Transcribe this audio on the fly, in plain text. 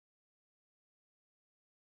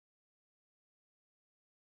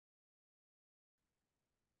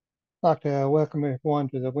I'd like to welcome everyone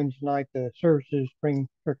to the Wednesday night services Spring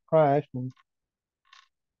Church of Christ, and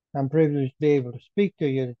I'm privileged to be able to speak to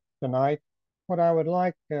you tonight. What I would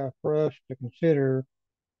like for us to consider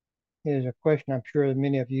is a question I'm sure that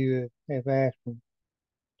many of you have asked from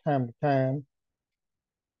time to time.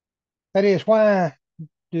 That is, why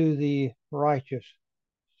do the righteous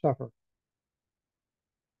suffer?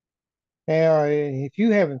 Now, if you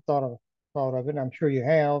haven't thought of it, I'm sure you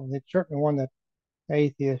have. It's certainly one that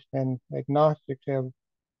atheists and agnostics have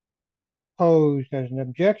posed as an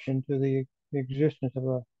objection to the existence of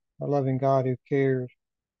a loving God who cares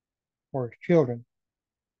for his children.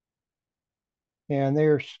 And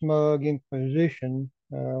their smug inquisition,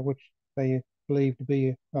 which they believe to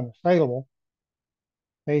be unassailable,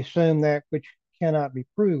 they assume that which cannot be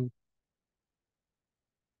proved.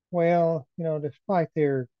 Well, despite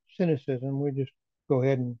their cynicism, we just go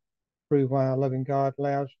ahead and prove why a loving God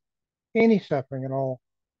allows any suffering at all.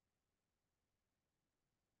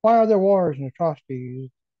 Why are there wars and atrocities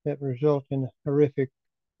that result in horrific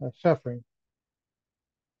suffering?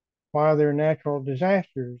 Why are there natural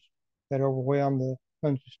disasters that overwhelm the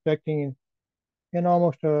unsuspecting in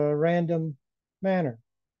almost a random manner?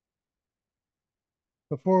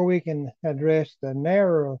 Before we can address the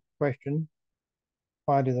narrow question,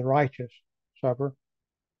 why do the righteous suffer,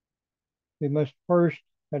 we must first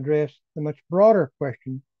address the much broader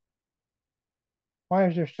question, why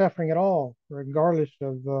is there suffering at all, regardless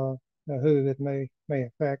of who it may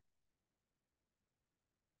affect?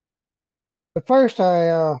 But first,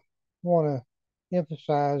 I want to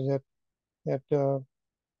emphasize that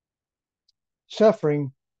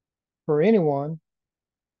suffering for anyone,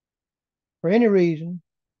 for any reason,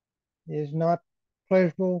 is not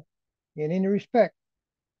pleasurable in any respect.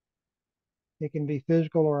 It can be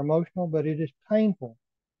physical or emotional, but it is painful.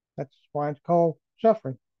 That's why it's called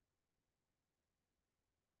suffering.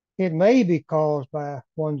 It may be caused by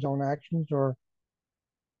one's own actions or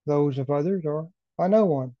those of others or by no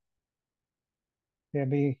one. There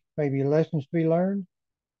maybe lessons to be learned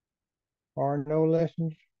or no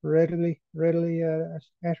lessons readily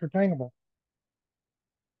ascertainable.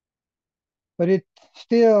 But it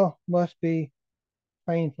still must be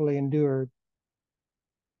painfully endured.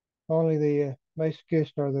 Only the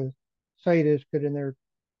masochist or the sadist could, in their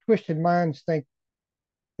twisted minds, think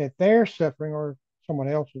that their suffering or someone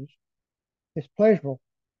else's is pleasurable.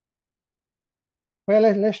 Well,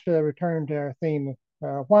 let's return to our theme.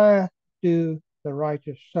 Why do the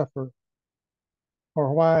righteous suffer,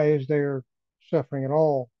 or why is there suffering at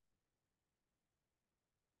all?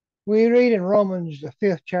 We read in Romans, the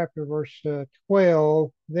fifth chapter, verse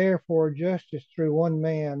 12, therefore, just as through one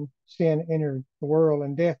man sin entered the world,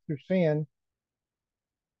 and death through sin,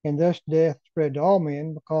 and thus death spread to all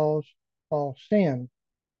men because all sinned.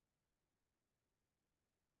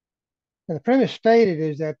 And the premise stated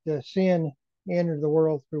is that sin entered the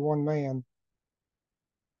world through one man.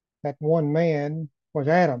 That one man was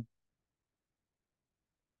Adam.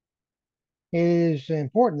 It is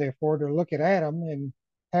important, therefore, to look at Adam and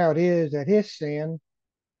how it is that his sin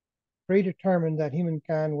predetermined that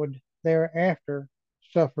humankind would thereafter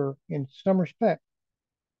suffer in some respect.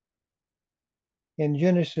 In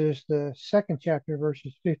Genesis, the second chapter,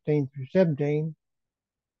 verses 15 through 17,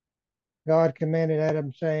 God commanded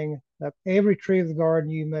Adam, saying, of every tree of the garden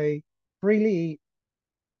you may freely eat,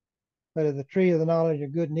 but of the tree of the knowledge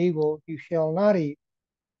of good and evil you shall not eat.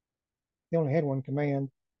 He only had one command.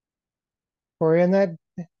 For in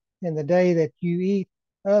the day that you eat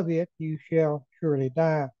of it, you shall surely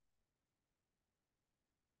die.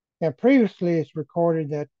 Now, previously, it's recorded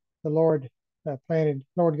that the Lord God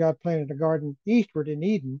planted a garden eastward in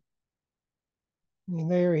Eden, and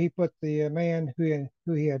there He put the man who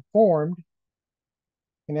He had formed,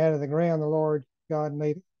 and out of the ground the Lord God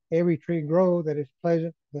made every tree grow that is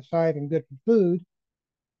pleasant to the sight and good for food.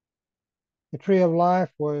 The tree of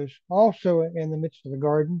life was also in the midst of the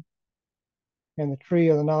garden, and the tree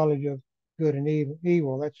of the knowledge of good and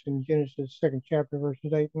evil. That's in Genesis second chapter,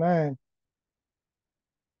 verses 8 and 9.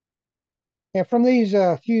 And from these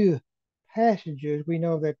few passages, we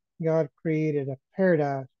know that God created a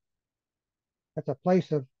paradise. That's a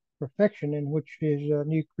place of perfection in which His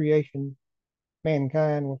new creation,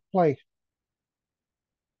 mankind, was placed.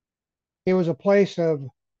 It was a place of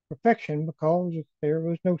perfection because there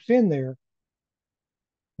was no sin there,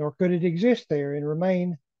 nor could it exist there and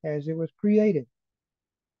remain as it was created.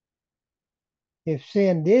 If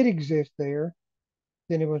sin did exist there,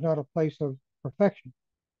 then it was not a place of perfection.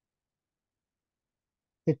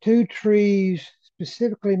 The two trees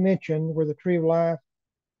specifically mentioned were the tree of life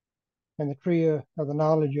and the tree of the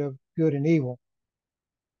knowledge of good and evil.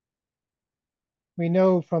 We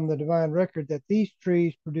know from the divine record that these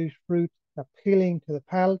trees produce fruit appealing to the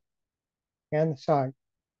palate and the sight.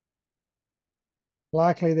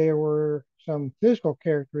 Likely there were some physical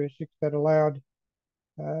characteristics that allowed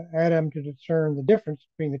Adam to discern the difference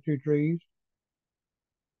between the two trees,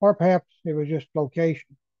 or perhaps it was just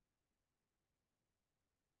location.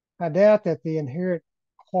 I doubt that the inherent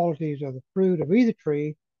qualities of the fruit of either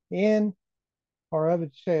tree, in or of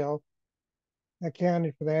itself,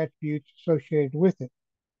 accounted for the attributes associated with it.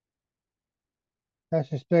 I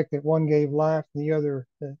suspect that one gave life and the other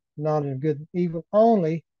the knowledge of good and evil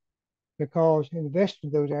only because it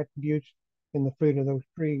invested those attributes in the fruit of those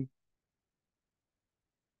trees.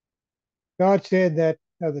 God said that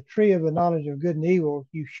of the tree of the knowledge of good and evil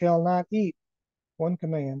you shall not eat, one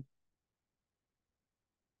command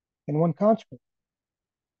and one consequence.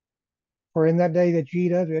 For in that day that ye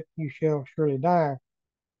eat of it, you shall surely die.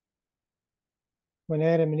 When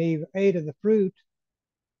Adam and Eve ate of the fruit,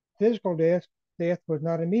 physical death was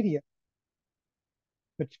not immediate,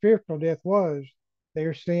 but spiritual death was.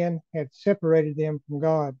 Their sin had separated them from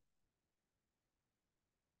God.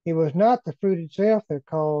 It was not the fruit itself that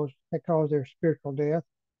caused their spiritual death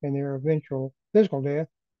and their eventual physical death,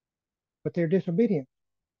 but their disobedience.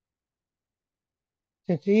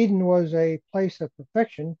 Since Eden was a place of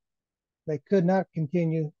perfection, they could not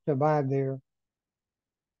continue to abide there.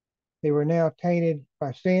 They were now tainted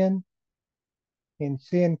by sin, and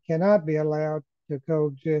sin cannot be allowed to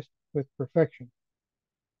coexist with perfection.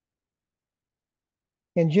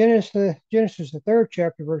 In Genesis, the third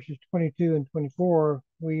chapter, verses 22 and 24,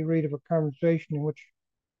 we read of a conversation in which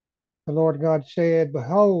the Lord God said,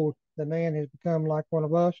 "Behold, the man has become like one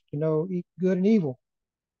of us to know good and evil.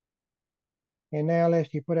 And now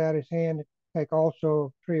lest he put out his hand to take also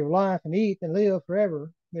a tree of life and eat and live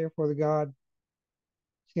forever. Therefore the God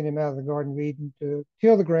sent him out of the Garden of Eden to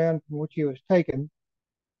till the ground from which he was taken.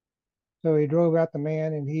 So he drove out the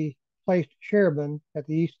man, and he placed cherubim at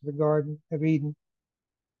the east of the Garden of Eden,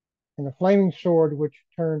 and a flaming sword which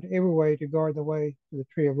turned every way to guard the way to the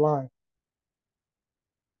tree of life."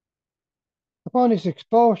 Upon his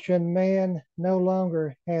expulsion, man no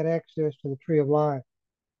longer had access to the tree of life.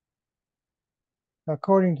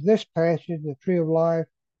 According to this passage, the tree of life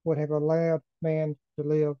would have allowed man to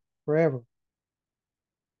live forever.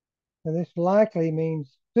 And this likely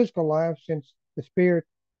means physical life, since the spirit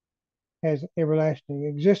has everlasting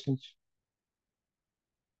existence.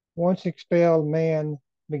 Once expelled, man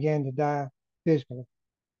began to die physically.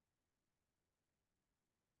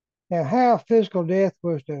 Now, how physical death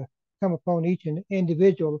was to come upon each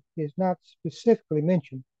individual is not specifically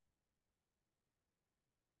mentioned.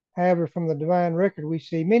 However, from the divine record, we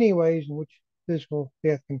see many ways in which physical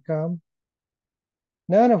death can come,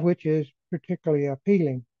 none of which is particularly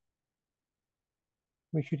appealing.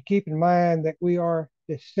 We should keep in mind that we are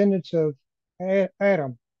descendants of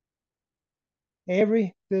Adam.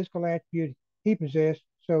 Every physical attribute he possessed,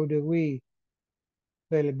 so do we.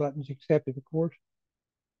 Belly buttons accepted, of course.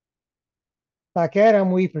 Like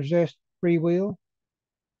Adam, we possess free will,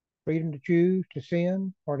 freedom to choose, to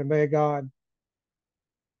sin, or to obey God.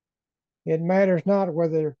 It matters not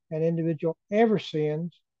whether an individual ever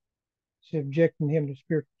sins, subjecting him to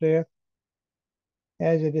spiritual death,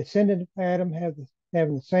 as a descendant of Adam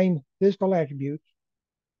having the same physical attributes.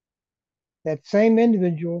 That same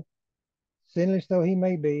individual, sinless though he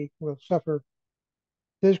may be, will suffer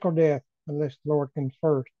physical death unless the Lord comes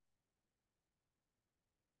first.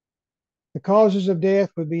 The causes of death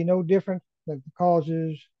would be no different than the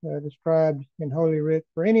causes described in Holy Writ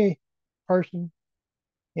for any person,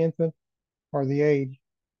 infant, or the aged.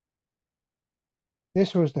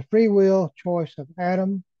 This was the free will choice of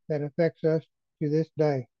Adam that affects us to this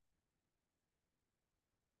day.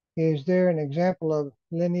 Is there an example of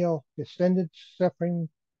lineal descendants suffering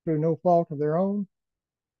through no fault of their own?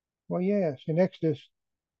 Well, yes. In Exodus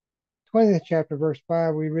 20th chapter, verse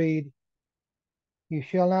 5, we read, "You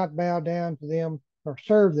shall not bow down to them or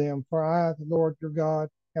serve them, for I, the Lord your God,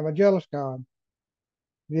 am a jealous God,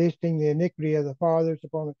 visiting the iniquity of the fathers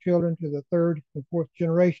upon the children to the third and fourth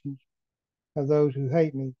generations of those who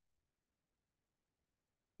hate me."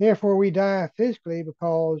 Therefore, we die physically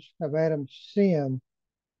because of Adam's sin.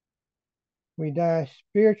 We die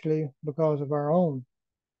spiritually because of our own.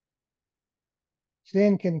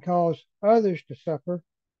 Sin can cause others to suffer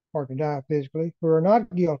or to die physically who are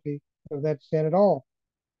not guilty of that sin at all.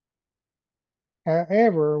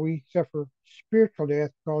 However, we suffer spiritual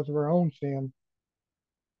death because of our own sin.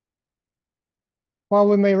 While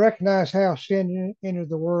we may recognize how sin entered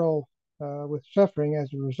the world with suffering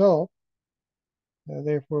as a result,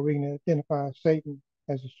 therefore we can identify Satan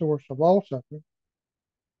as the source of all suffering,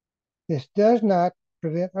 This does not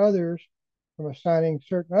prevent others from assigning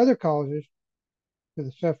certain other causes to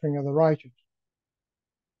the suffering of the righteous.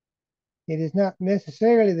 It is not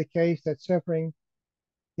necessarily the case that suffering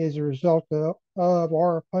is a result of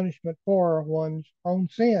or a punishment for one's own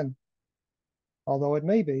sin, although it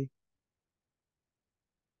may be.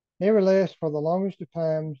 Nevertheless, for the longest of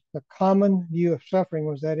times, the common view of suffering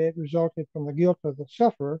was that it resulted from the guilt of the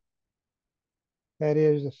sufferer. That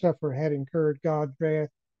is, the sufferer had incurred God's wrath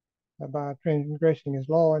by transgressing his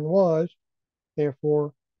law and was,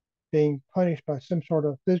 therefore, being punished by some sort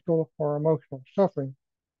of physical or emotional suffering.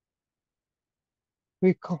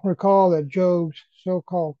 We recall that Job's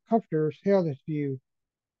so-called comforters held this view.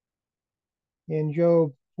 In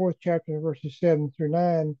Job 4th chapter, verses 7 through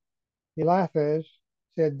 9, Eliphaz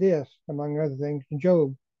said this, among other things, to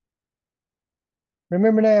Job.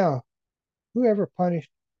 Remember now, who ever punished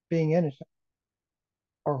being innocent?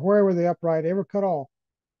 Or where were the upright ever cut off?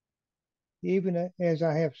 Even as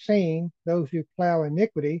I have seen, those who plow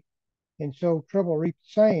iniquity and sow trouble reap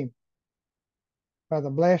the same. By the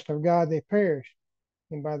blast of God they perish,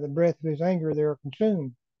 and by the breath of his anger they are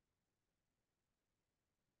consumed.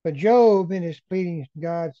 But Job, in his pleadings to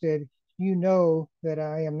God, said, you know that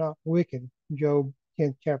I am not wicked. Job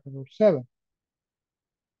 10th chapter, verse 7.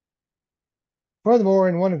 Furthermore,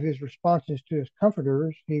 in one of his responses to his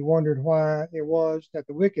comforters, he wondered why it was that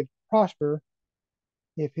the wicked prosper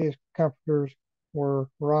if his comforters were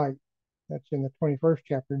right. That's in the 21st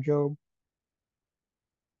chapter of Job.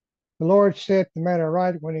 The Lord set the matter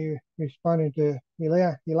right when he responded to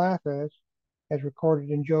Eliphaz, as recorded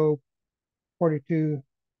in Job 42,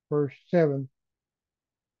 verse 7.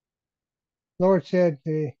 The Lord said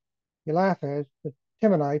to Eliphaz, the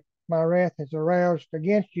Temanite, my wrath is aroused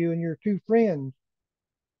against you and your two friends,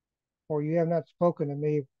 for you have not spoken to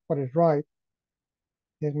me what is right,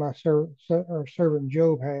 as my servant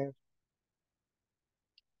Job has.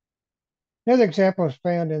 Another example is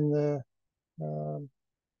found in the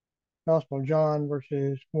Gospel of John,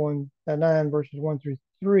 verses 9, verses 1 through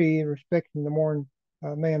 3, respecting the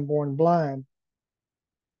man born blind.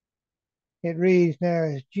 It reads, now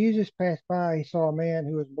as Jesus passed by, he saw a man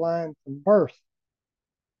who was blind from birth.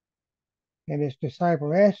 And his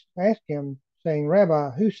disciple asked him, saying,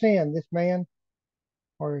 Rabbi, who sinned, this man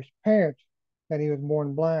or his parents, that he was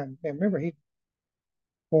born blind? And remember, he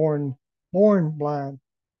born blind,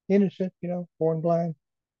 innocent, born blind.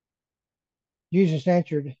 Jesus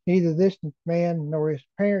answered, neither this man nor his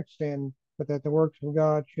parents sinned, but that the works of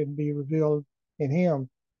God should be revealed in him.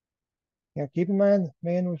 Now keep in mind, the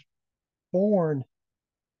man was born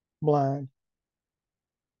blind,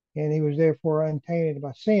 and he was therefore untainted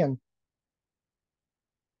by sin.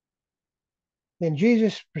 Then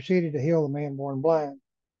Jesus proceeded to heal the man born blind.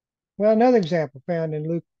 Well, another example found in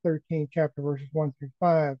Luke 13, chapter verses 1 through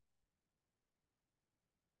 5.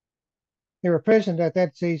 There were present at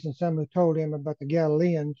that season some who told him about the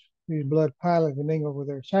Galileans whose blood Pilate had mingled with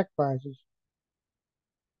their sacrifices.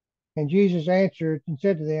 And Jesus answered and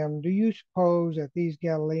said to them, do you suppose that these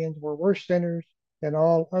Galileans were worse sinners than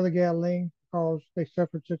all other Galileans because they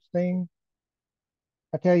suffered such things?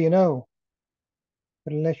 I tell you no,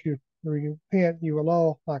 but unless you repent, you will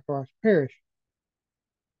all likewise perish.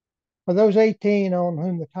 For those 18 on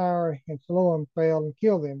whom the tower in Siloam fell and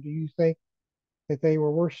killed them, do you think that they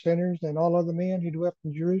were worse sinners than all other men who dwelt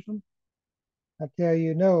in Jerusalem? I tell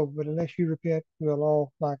you no, but unless you repent, you will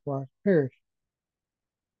all likewise perish.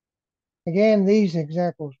 Again, these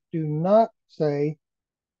examples do not say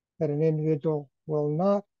that an individual will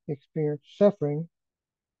not experience suffering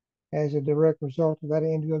as a direct result of that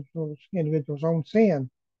individual's own sin.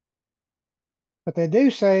 But they do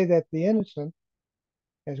say that the innocent,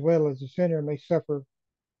 as well as the sinner, may suffer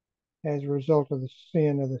as a result of the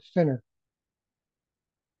sin of the sinner.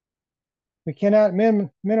 We cannot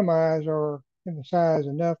minimize or emphasize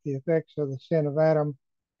enough the effects of the sin of Adam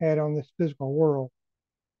had on this physical world.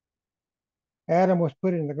 Adam was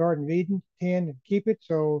put in the Garden of Eden to tend and keep it,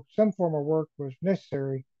 so some form of work was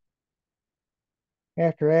necessary.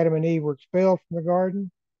 After Adam and Eve were expelled from the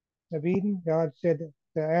Garden of Eden, God said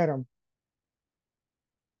to Adam,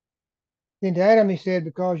 then to Adam he said,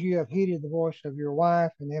 because you have heeded the voice of your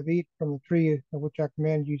wife and have eaten from the tree of which I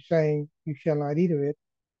commanded you, saying, you shall not eat of it,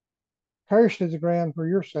 cursed is the ground for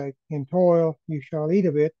your sake. In toil you shall eat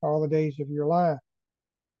of it all the days of your life.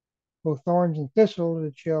 Both thorns and thistles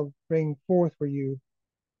it shall bring forth for you.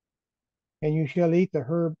 And you shall eat the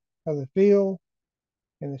herb of the field,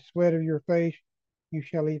 and the sweat of your face you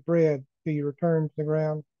shall eat bread till you return to the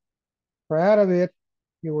ground. For out of it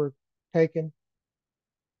you were taken,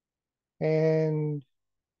 and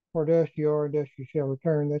for dust you are, and dust you shall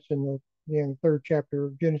return. That's in the third chapter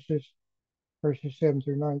of Genesis, verses 7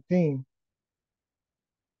 through 19.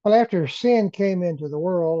 Well, after sin came into the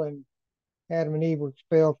world and Adam and Eve were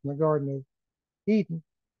expelled from the Garden of Eden,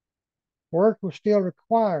 work was still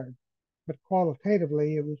required, but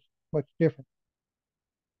qualitatively it was much different.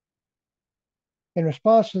 In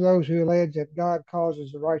response to those who allege that God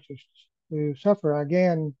causes the righteous to suffer, I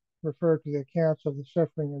again refer to the accounts of the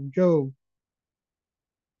suffering of Job.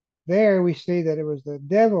 There we see that it was the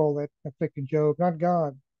devil that afflicted Job, not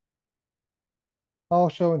God.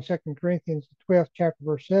 Also in 2 Corinthians, the 12th chapter,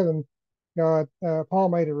 verse 7, Paul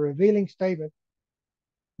made a revealing statement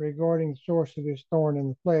regarding the source of his thorn in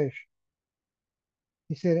the flesh.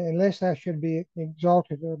 He said, unless I should be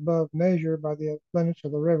exalted above measure by the abundance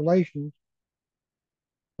of the revelations,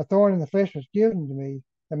 a thorn in the flesh was given to me,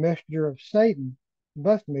 a messenger of Satan, to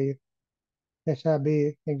buffet me, lest I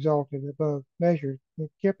be exalted above measure. It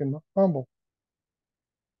kept him humble.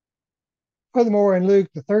 Furthermore, in Luke,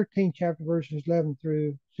 the 13th chapter, verses 11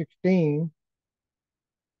 through 16,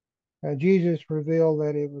 Jesus revealed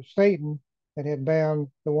that it was Satan that had bound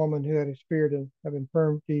the woman who had a spirit of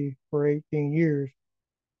infirmity for 18 years.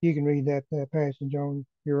 You can read that passage on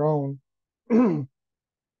your own. From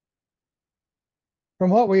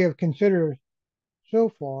what we have considered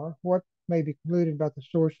so far, what may be concluded about the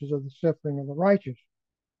sources of the suffering of the righteous?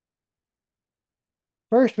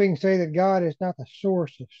 First, we can say that God is not the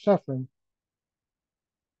source of suffering.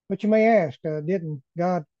 But you may ask, didn't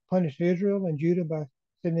God punish Israel and Judah by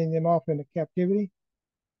sending them off into captivity?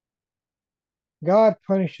 God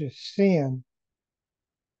punishes sin.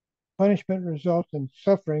 Punishment results in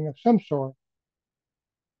suffering of some sort,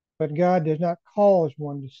 but God does not cause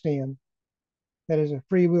one to sin. That is a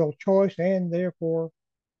free will choice, and therefore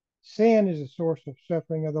sin is the source of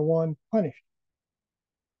suffering of the one punished.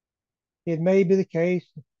 It may be the case,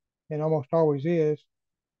 and almost always is,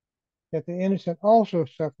 that the innocent also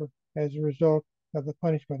suffer as a result of the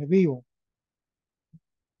punishment of evil.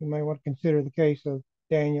 You may want to consider the case of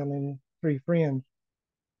Daniel and his three friends.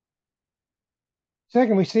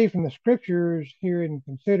 Second, we see from the scriptures here and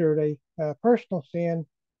considered a personal sin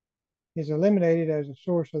is eliminated as a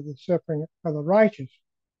source of the suffering of the righteous.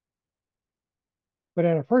 But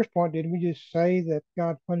in our first point, didn't we just say that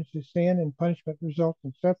God punishes sin and punishment results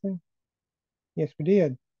in suffering? Yes, we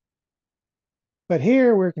did. But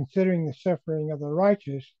here we're considering the suffering of the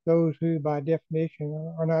righteous, those who by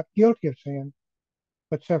definition are not guilty of sin,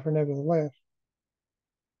 but suffer nevertheless.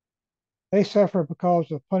 They suffer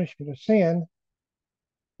because of punishment of sin,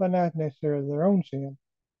 but not necessarily their own sin.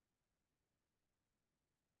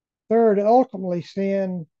 Third, ultimately,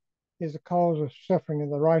 sin is the cause of suffering of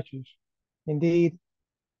the righteous. Indeed,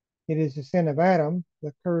 it is the sin of Adam,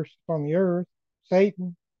 the curse upon the earth,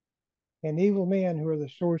 Satan, and evil men who are the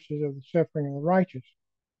sources of the suffering of the righteous.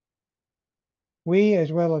 We,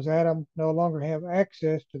 as well as Adam, no longer have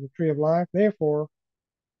access to the tree of life. Therefore,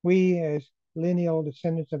 we, as lineal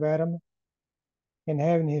descendants of Adam and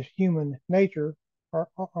having his human nature,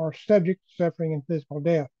 are subject to suffering and physical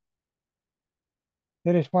death.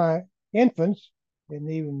 That is why infants, and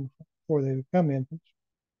even before they become infants,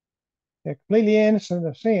 they're completely innocent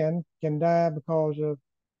of sin, can die because of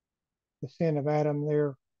the sin of Adam,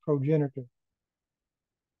 their progenitor.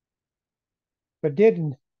 But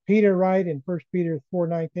didn't Peter write in 1 Peter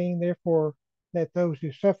 4:19, therefore, let those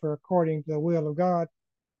who suffer according to the will of God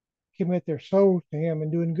commit their souls to him in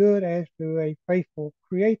doing good as to a faithful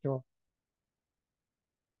creator.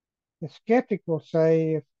 The skeptic will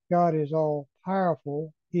say if God is all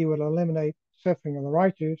powerful, he will eliminate suffering of the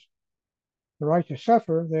righteous. The righteous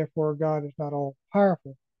suffer, therefore God is not all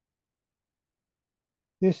powerful.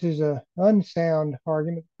 This is an unsound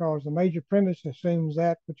argument because the major premise assumes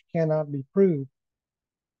that which cannot be proved.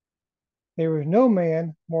 There is no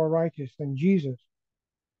man more righteous than Jesus.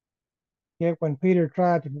 Yet when Peter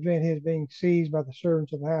tried to prevent his being seized by the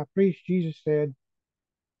servants of the high priest, Jesus said,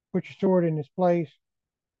 put your sword in its place,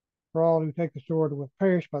 for all who take the sword will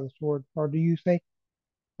perish by the sword. Or do you think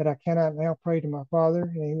that I cannot now pray to my Father,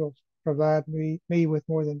 and he will provide me with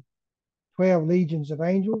more than 12 legions of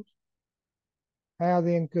angels? How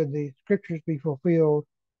then could the scriptures be fulfilled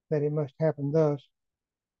that it must happen thus?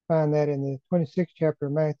 Find that in the 26th chapter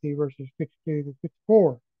of Matthew, verses 52 to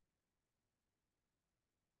 54.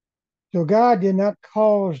 So God did not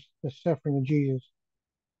cause the suffering of Jesus,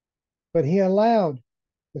 but he allowed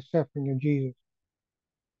the suffering of Jesus.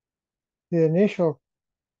 The initial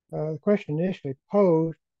question initially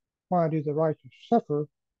posed, why do the righteous suffer,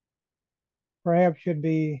 perhaps should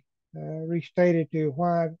be restated to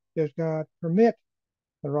why does God permit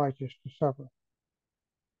the righteous to suffer?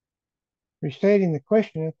 Restating the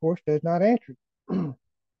question, of course, does not answer it.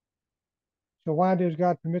 So why does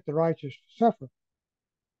God permit the righteous to suffer?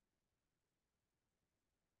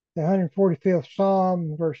 The 145th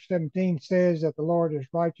Psalm, verse 17, says that the Lord is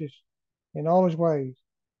righteous in all his ways.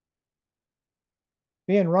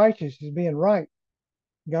 Being righteous is being right.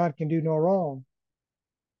 God can do no wrong.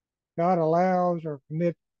 God allows or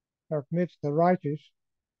permits the righteous,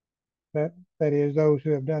 that is, those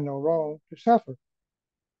who have done no wrong, to suffer.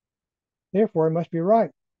 Therefore, it must be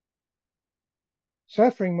right.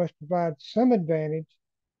 Suffering must provide some advantage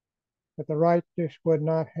that the righteous would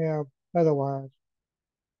not have otherwise.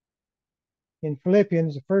 In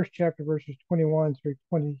Philippians, the first chapter, verses 21 through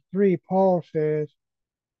 23, Paul says,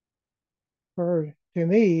 "For to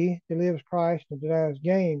me to live is Christ and to die is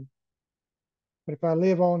gain. But if I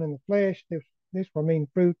live on in the flesh, this will mean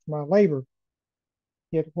fruit from my labor.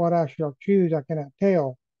 Yet what I shall choose I cannot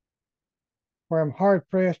tell. For I am hard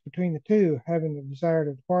pressed between the two, having the desire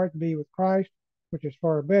to depart and be with Christ, which is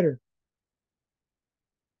far better."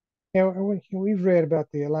 Now, we've read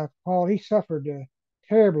about the life of Paul. He suffered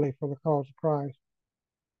terribly for the cause of Christ.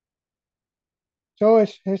 So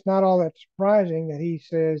it's not all that surprising that he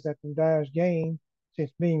says that to die is gain,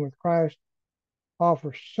 since being with Christ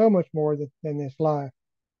offers so much more than this life.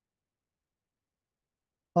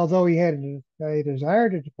 Although he had a desire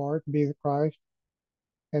to depart and be with Christ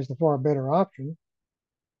as the far better option,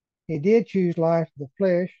 he did choose life of the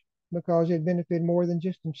flesh because it benefited more than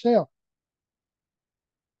just himself.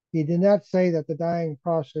 He did not say that the dying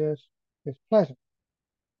process is pleasant.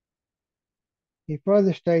 He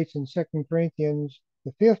further states in 2 Corinthians,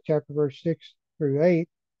 the 5th chapter, verse 6 through 8,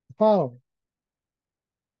 the following.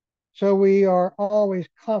 "So we are always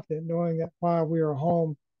confident, knowing that while we are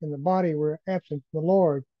home in the body, we're absent from the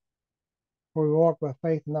Lord. For we walk by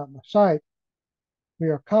faith and not by sight. We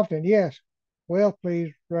are confident, yes, well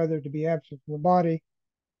pleased rather to be absent from the body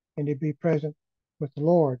and to be present with the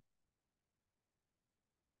Lord."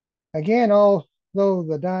 Again, although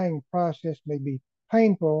the dying process may be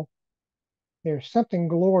painful, there's something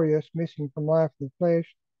glorious missing from life in the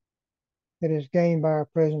flesh that is gained by our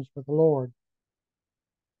presence with the Lord.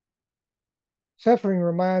 Suffering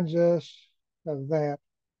reminds us of that.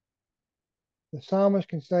 The psalmist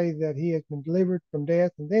can say that he has been delivered from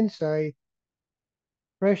death and then say,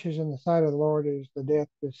 "Precious in the sight of the Lord is the death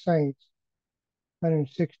of his saints."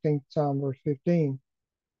 116th Psalm, verse 15.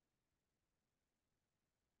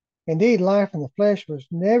 Indeed, life in the flesh was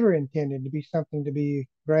never intended to be something to be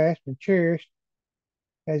grasped and cherished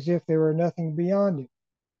as if there were nothing beyond it.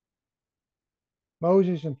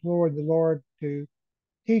 Moses implored the Lord to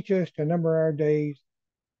teach us to number our days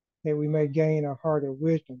that we may gain a heart of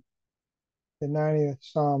wisdom. The 90th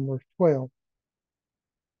Psalm, verse 12.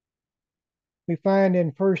 We find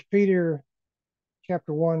in 1 Peter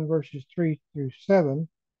chapter 1, verses 3 through 7,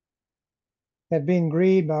 that being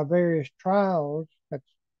grieved by various trials, that's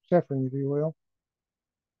suffering, if you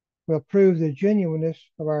will prove the genuineness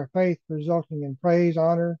of our faith, resulting in praise,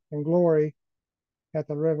 honor, and glory at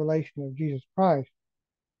the revelation of Jesus Christ.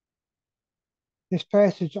 This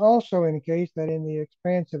passage also indicates that in the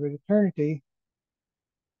expanse of eternity,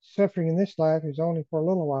 suffering in this life is only for a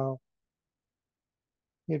little while.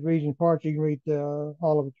 It reads in part, you can read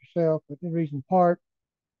all of it yourself, but it reads in part,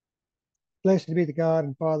 "Blessed be the God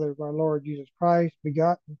and Father of our Lord Jesus Christ, He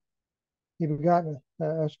begotten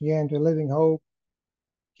us again to living hope,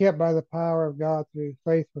 kept by the power of God through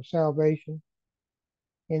faith for salvation.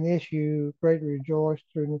 In this you greatly rejoice,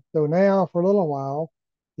 though now for a little while,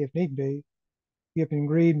 if need be, you have been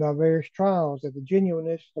grieved by various trials, that the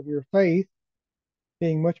genuineness of your faith,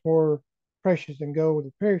 being much more precious than gold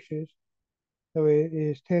that perishes, though it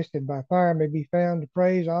is tested by fire, may be found to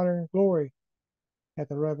praise, honor, and glory at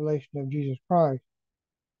the revelation of Jesus Christ."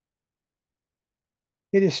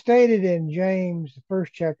 It is stated in James, the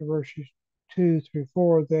first chapter, verses 2 through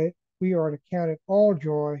 4, that we are to count it all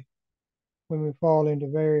joy when we fall into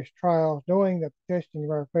various trials, knowing that the testing of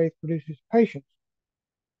our faith produces patience.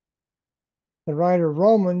 The writer of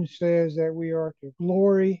Romans says that we are to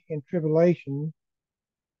glory in tribulation,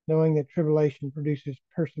 knowing that tribulation produces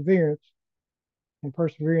perseverance, and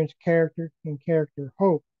perseverance, character, and character,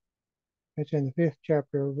 hope. That's in the 5th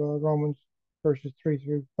chapter of Romans, verses 3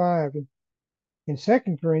 through 5. And in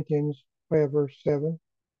 2 Corinthians 12, verse 7,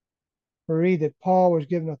 we read that Paul was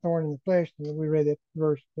given a thorn in the flesh, and we read that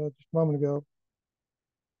verse just a moment ago,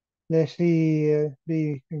 lest he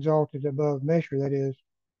be exalted above measure. That is,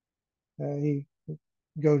 he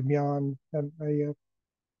goes beyond a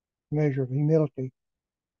measure of humility.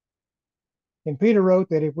 And Peter wrote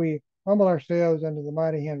that if we humble ourselves under the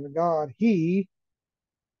mighty hand of God, he,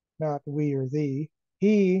 not we or thee,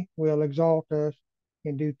 he will exalt us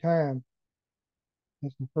in due time.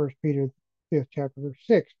 That's in 1 Peter 5th chapter, verse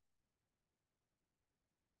 6.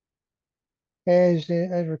 As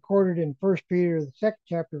recorded in 1 Peter, the 2nd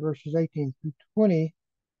chapter, verses 18 through 20,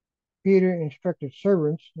 Peter instructed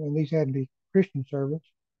servants, and these had to be Christian servants,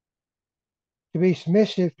 to be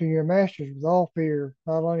submissive to your masters with all fear,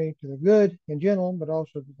 not only to the good and gentle, but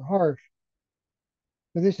also to the harsh.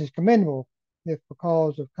 For this is commendable, if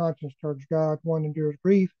because of conscience towards God one endures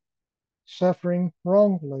grief, suffering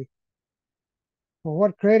wrongfully. For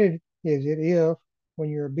what credit is it if, when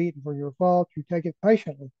you are beaten for your fault, you take it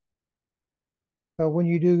patiently? But when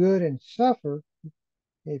you do good and suffer,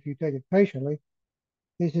 if you take it patiently,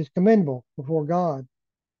 this is commendable before God.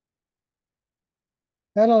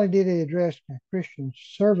 Not only did he address Christian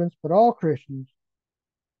servants, but all Christians,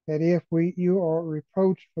 that if you are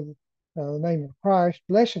reproached for the name of Christ,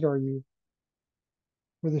 blessed are you,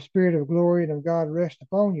 for the Spirit of glory and of God rests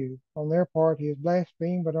upon you. On their part he is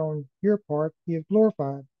blasphemed, but on your part he is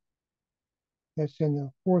glorified. That's in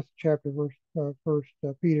the 4th chapter, First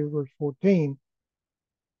Peter, verse 14.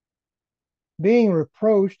 Being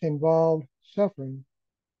reproached involved suffering,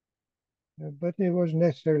 but it wasn't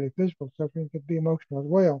necessarily physical suffering; it could be emotional as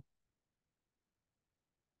well.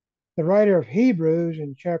 The writer of Hebrews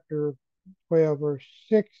in chapter 12, verse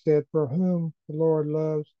 6 said, "For whom the Lord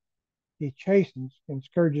loves, he chastens and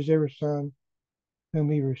scourges every son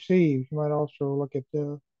whom he receives." You might also look at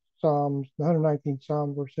the 119th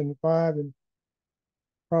Psalm, verse 75, and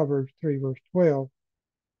Proverbs 3, verse 12.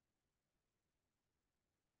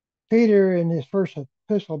 Peter, in his first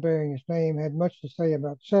epistle bearing his name, had much to say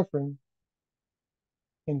about suffering.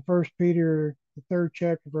 In 1 Peter, the 3rd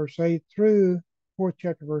chapter, verse 8 through 4th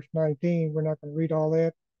chapter, verse 19, we're not going to read all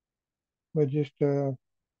that, but just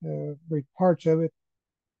read parts of it.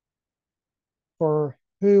 For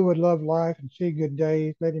who would love life and see good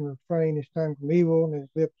days? Let him refrain his tongue from evil and his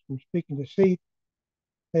lips from speaking deceit.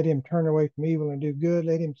 Let him turn away from evil and do good.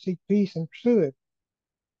 Let him seek peace and pursue it.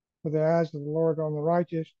 For the eyes of the Lord are on the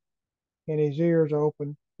righteous, and his ears are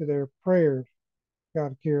open to their prayers.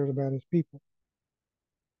 God cares about his people.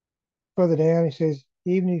 Further down, he says,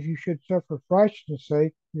 even if you should suffer for righteousness'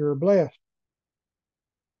 sake, you're blessed.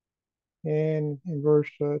 And in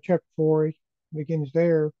chapter 4, he begins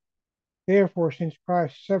there. Therefore, since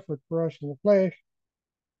Christ suffered for us in the flesh,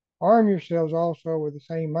 arm yourselves also with the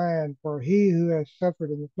same mind, for he who has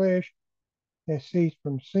suffered in the flesh has ceased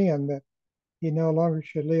from sin, that he no longer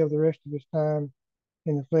should live the rest of his time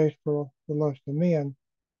in the flesh for the lust of men,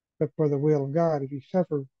 but for the will of God. If you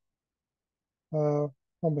suffer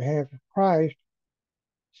on behalf of Christ,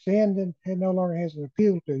 sin then no longer has an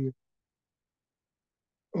appeal to you.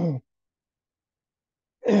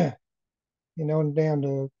 Down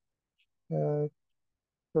to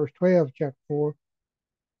verse 12, chapter 4.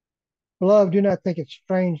 Beloved, do not think it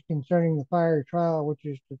strange concerning the fiery trial which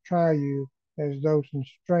is to try you, as though some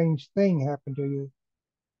strange thing happened to you.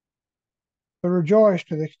 But rejoice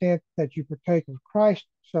to the extent that you partake of Christ's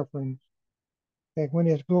sufferings, that when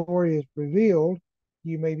his glory is revealed,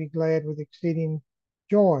 you may be glad with exceeding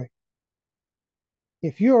joy.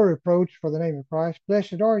 If you are reproached for the name of Christ,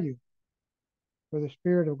 blessed are you, for the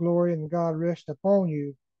Spirit of glory and God rests upon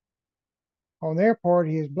you. On their part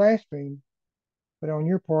he is blasphemed, but on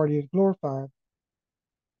your part he is glorified.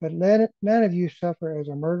 But let none of you suffer as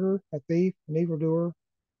a murderer, a thief, an evildoer,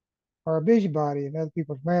 or a busybody in other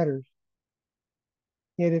people's matters.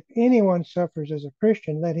 Yet if anyone suffers as a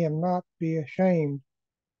Christian, let him not be ashamed,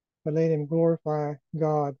 but let him glorify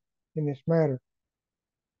God in this matter.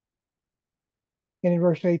 And in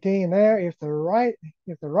verse 18, now if the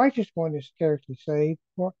righteous one is scarcely saved,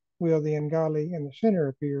 what will the ungodly and the sinner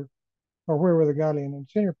appear? Or where will the godly and the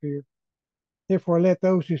sinner appear? Therefore let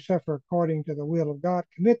those who suffer according to the will of God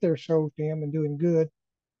commit their souls to him in doing good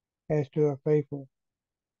as to a faithful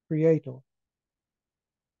Creator.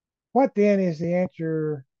 What then is the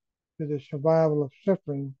answer to the survival of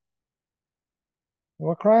suffering?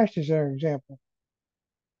 Well, Christ is our example.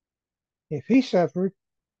 If he suffered,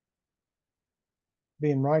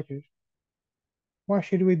 being righteous, why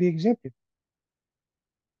should we be exempted?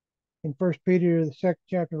 In 1 Peter, the 2nd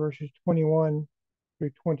chapter, verses 21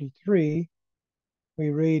 through 23, we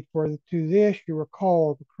read, for to this you were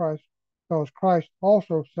called, because Christ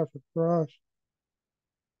also suffered for us,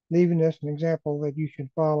 leaving us an example that you should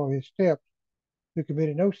follow his steps, who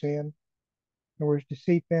committed no sin, nor was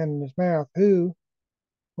deceit found in his mouth, who,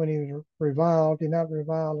 when he was reviled, did not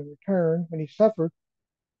revile in return. When he suffered,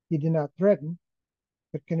 he did not threaten,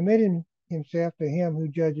 but committed himself to him who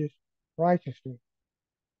judges righteously.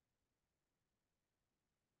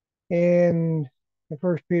 In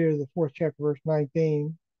 1 Peter, the 4th chapter, verse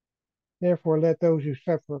 19, Therefore, let those who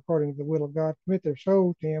suffer according to the will of God commit their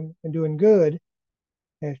souls to Him in doing good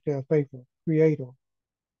as to a faithful Creator.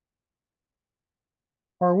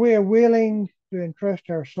 Are we willing to entrust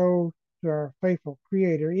our souls to our faithful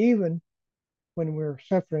Creator even when we're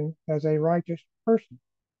suffering as a righteous person?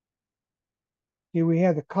 Do we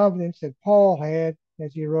have the confidence that Paul had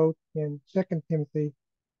as he wrote in 2 Timothy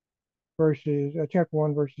chapter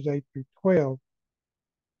 1, verses 8 through 12?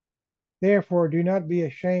 Therefore, do not be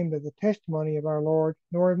ashamed of the testimony of our Lord,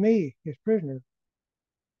 nor of me, his prisoner,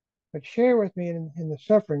 but share with me in the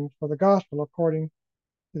sufferings for the gospel according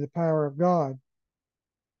to the power of God,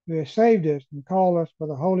 who has saved us and called us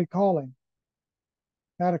with a holy calling,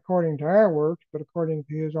 not according to our works, but according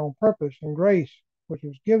to his own purpose and grace, which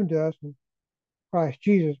was given to us in Christ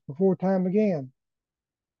Jesus before time began,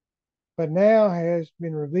 but now has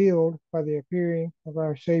been revealed by the appearing of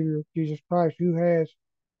our Savior Jesus Christ, who has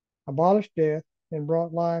abolished death and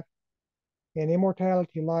brought life and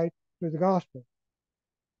immortality light through the gospel,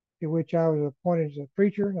 to which I was appointed as a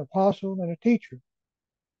preacher, an apostle, and a teacher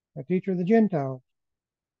of the Gentiles.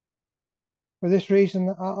 For this reason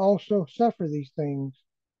I also suffer these things.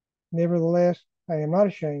 Nevertheless, I am not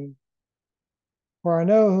ashamed, for I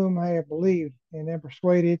know whom I have believed, and am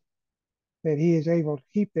persuaded that he is able to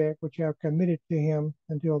keep that which I have committed to him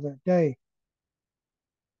until that day.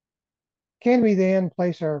 Can we then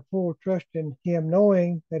place our full trust in him,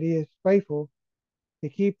 knowing that he is faithful to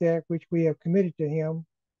keep that which we have committed to him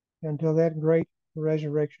until that great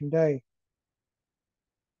resurrection day?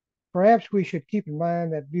 Perhaps we should keep in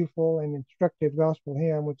mind that beautiful and instructive gospel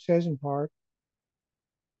hymn, which says in part,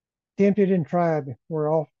 tempted and tried,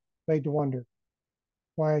 we're oft made to wonder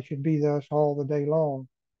why it should be thus all the day long.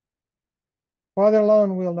 Father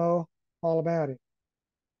alone will know all about it.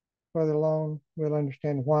 Father alone will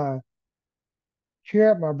understand why.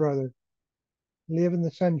 Cheer up, my brother. Live in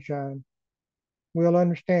the sunshine. We'll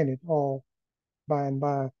understand it all by and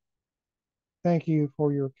by. Thank you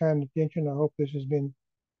for your kind attention. I hope this has been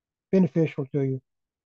beneficial to you.